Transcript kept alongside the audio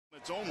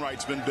its own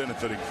right's been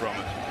benefiting from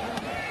it.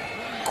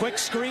 Quick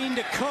screen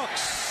to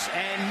Cooks,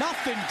 and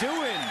nothing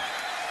doing.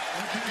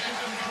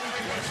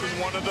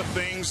 One of the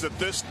things that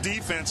this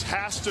defense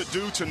has to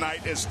do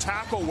tonight is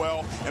tackle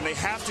well, and they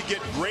have to get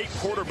great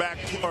cornerback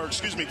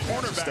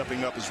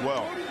stepping up as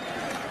well.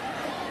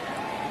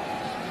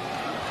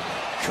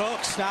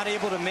 Cooks not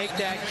able to make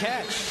that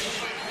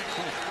catch.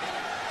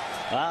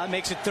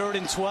 Makes it 3rd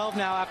and 12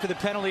 now after the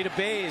penalty to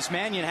Bays.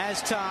 Mannion has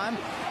time,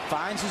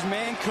 finds his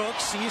man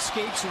Cooks. He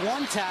escapes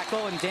one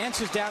tackle and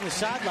dances down the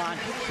sideline,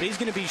 but he's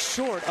going to be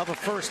short of a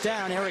first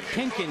down. Eric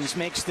Pinkins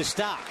makes the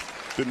stop.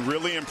 Been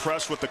really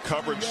impressed with the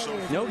coverage.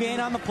 No gain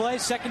on the play,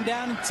 2nd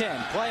down and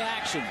 10. Play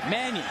action.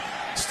 Mannion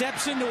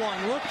steps into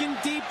one, looking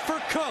deep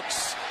for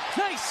Cooks.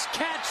 Nice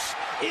catch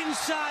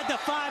inside the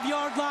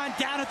 5-yard line,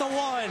 down at the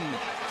 1.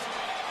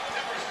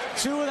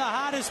 Two of the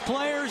hottest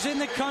players in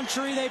the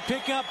country. They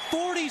pick up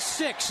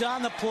 46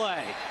 on the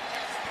play.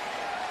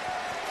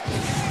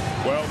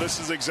 Well, this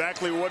is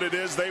exactly what it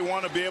is they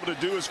want to be able to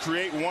do, is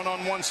create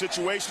one-on-one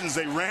situations.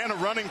 They ran a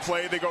running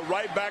play. They go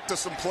right back to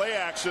some play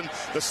action.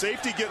 The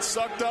safety gets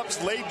sucked up,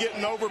 late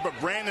getting over, but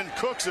Brandin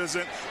Cooks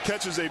isn't.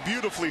 Catches a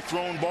beautifully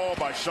thrown ball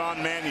by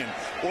Sean Mannion.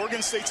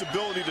 Oregon State's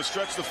ability to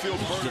stretch the field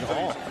further.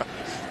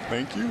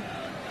 Thank you.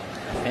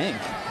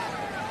 Hank.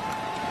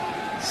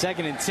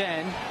 2nd and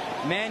 10.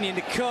 Mannion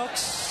to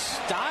Cooks.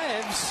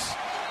 Dives.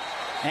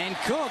 And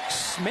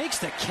Cooks makes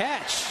the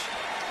catch.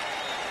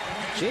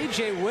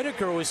 J.J.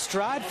 Whitaker was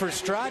stride for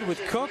stride with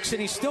Cooks,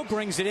 and he still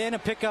brings it in, a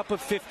pickup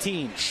of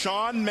 15.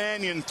 Sean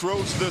Mannion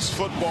throws this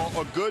football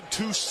a good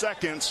 2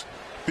 seconds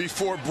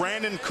before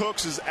Brandin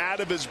Cooks is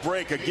out of his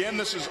break. Again,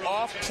 this is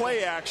off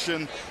play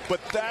action, but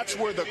that's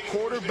where the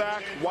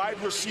quarterback wide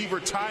receiver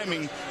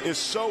timing is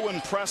so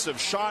impressive.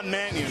 Sean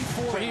Mannion.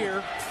 4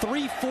 here,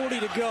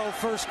 3:40 to go,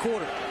 first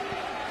quarter.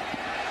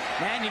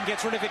 Mannion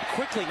gets rid of it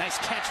quickly. Nice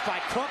catch by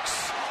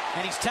Cooks,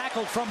 and he's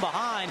tackled from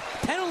behind.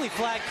 Penalty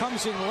flag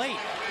comes in late.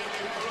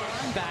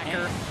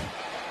 Linebacker.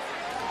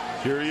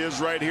 Here he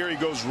is right here. He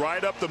goes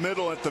right up the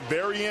middle at the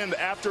very end.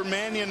 After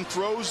Mannion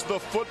throws the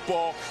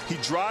football, he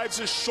drives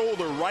his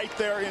shoulder right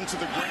there into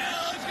the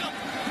ground.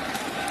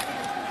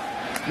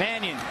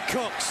 Mannion,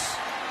 Cooks,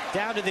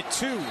 down to the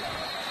 2.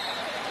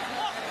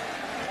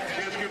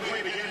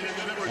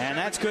 And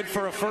that's good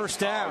for a first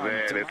down. Oh,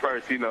 man, at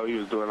first, he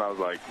was doing, I was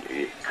like,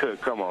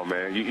 come on,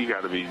 man, you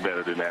got to be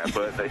better than that.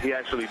 But he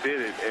actually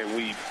did it, and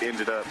we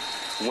ended up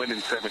winning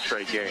 7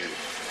 straight games.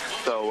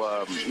 So,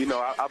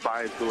 I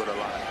buy into it a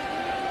lot.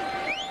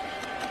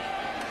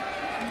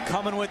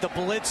 Coming with the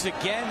blitz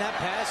again. That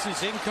pass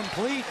is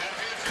incomplete.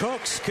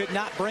 Cooks could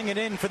not bring it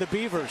in for the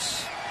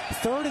Beavers.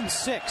 3rd and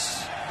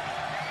 6.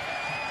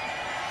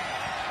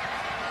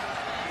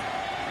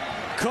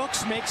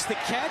 Cooks makes the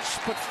catch,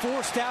 but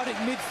forced out at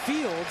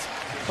midfield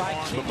by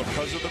King. But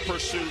because of the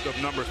pursuit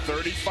of number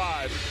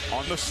 35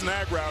 on the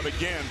snag route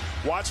again,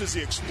 watch as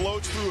he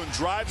explodes through and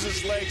drives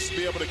his legs to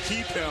be able to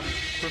keep him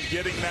from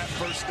getting that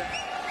first down.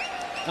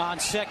 On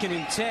 2nd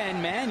and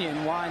 10,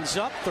 Mannion winds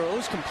up,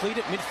 throws complete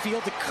at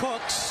midfield to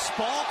Cooks.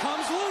 Ball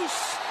comes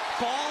loose.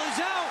 Ball is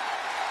out.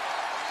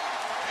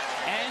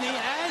 And the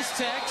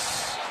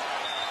Aztecs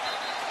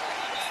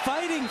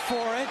fighting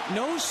for it.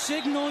 No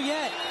signal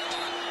yet.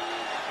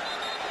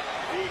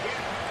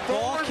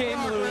 Ball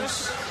came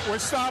loose.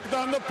 Was stopped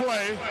on the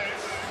play.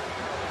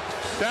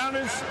 Down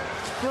is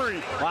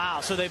 3. Wow,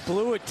 so they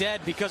blew it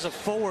dead because of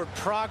forward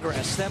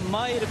progress. That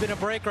might have been a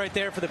break right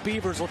there for the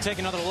Beavers. We'll take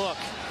another look.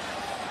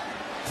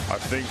 I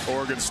think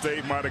Oregon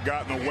State might have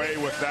gotten away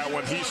with that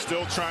one. He's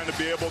still trying to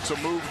be able to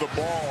move the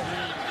ball.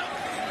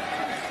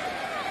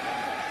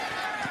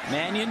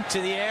 Mannion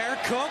to the air.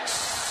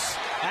 Cooks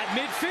at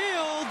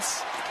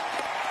midfield.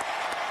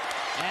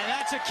 And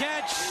that's a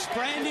catch.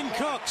 Brandin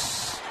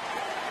Cooks.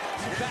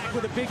 Back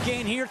with a big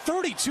gain here,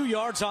 32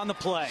 yards on the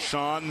play.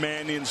 Sean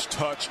Mannion's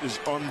touch is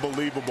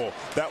unbelievable.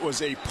 That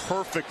was a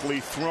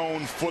perfectly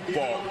thrown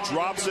football.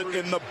 Drops it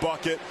in the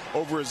bucket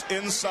over his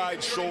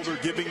inside shoulder,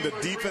 giving the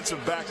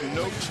defensive back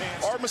no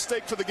chance. Our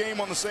mistake for the game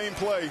on the same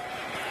play.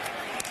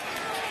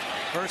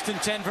 1st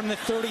and 10 from the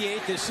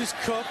 38. This is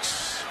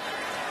Cooks.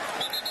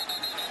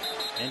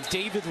 And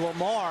David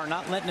Lamar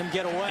not letting him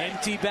get away.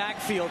 Empty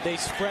backfield. They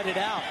spread it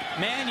out.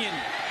 Mannion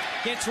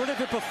gets rid of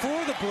it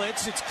before the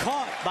blitz. It's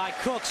caught by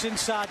Cooks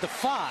inside the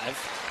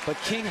 5. But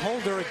King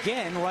Holder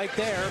again right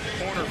there.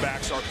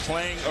 Cornerbacks are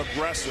playing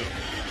aggressive.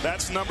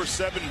 That's number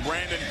 7,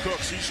 Brandin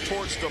Cooks. He's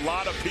torched a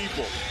lot of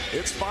people.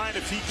 It's fine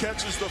if he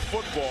catches the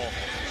football,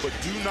 but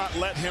do not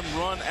let him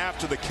run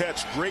after the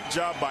catch. Great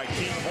job by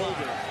King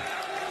Holder.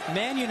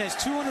 Mannion has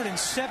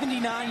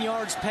 279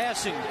 yards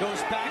passing.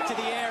 Goes back to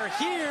the air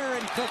here,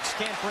 and Cooks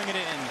can't bring it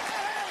in.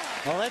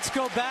 Well, let's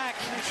go back.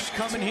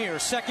 Coming here.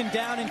 2nd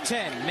down and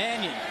 10.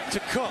 Mannion to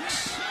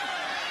Cooks.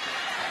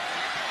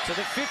 To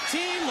the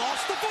 15.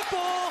 Lost the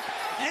football.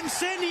 And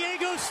San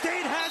Diego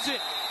State has it.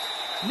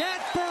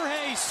 Nat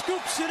Burhay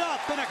scoops it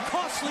up, and a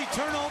costly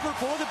turnover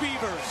for the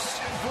Beavers.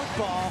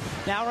 Football.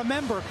 Now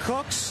remember,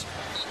 Cooks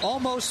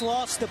almost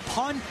lost the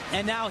punt,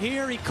 and now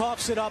here he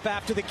coughs it up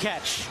after the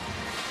catch.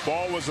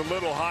 Ball was a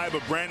little high,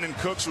 but Brandin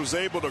Cooks was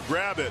able to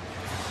grab it.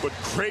 But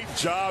great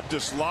job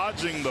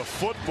dislodging the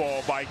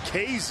football by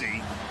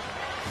Casey.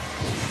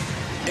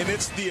 And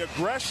it's the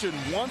aggression,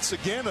 once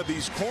again, of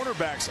these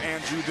cornerbacks,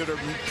 Andrew, that are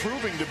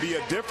proving to be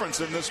a difference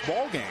in this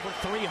ball game.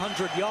 For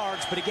 300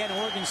 yards, but again,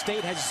 Oregon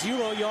State has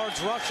 0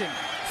 yards rushing.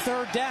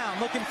 Third down,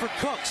 looking for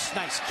Cooks.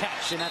 Nice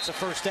catch, and that's a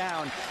first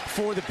down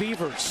for the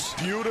Beavers.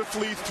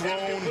 Beautifully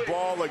thrown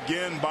ball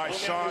again by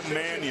Sean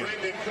Mannion.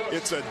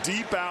 It's a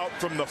deep out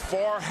from the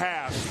far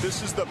hash.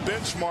 This is the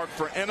benchmark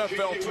for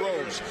NFL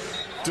throws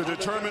to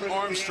determine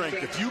arm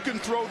strength. If you can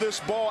throw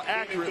this ball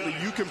accurately,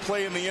 you can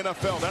play in the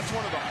NFL. That's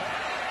one of the...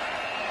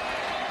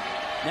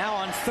 Now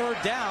on third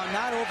down,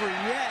 not over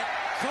yet.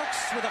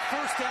 Cooks with a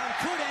first down,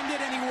 could end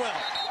it, and he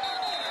will.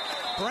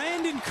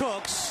 Brandin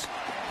Cooks,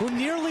 who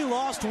nearly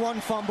lost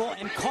one fumble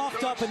and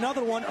coughed up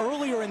another one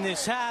earlier in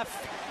this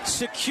half,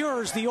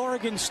 secures the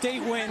Oregon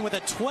State win with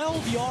a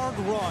 12-yard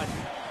run.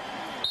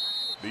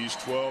 These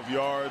 12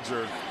 yards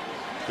are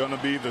going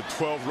to be the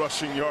 12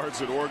 rushing yards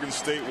that Oregon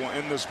State will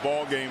end this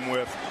ball game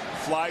with.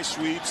 Fly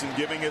sweeps and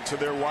giving it to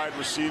their wide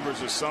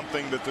receivers is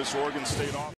something that this Oregon State offense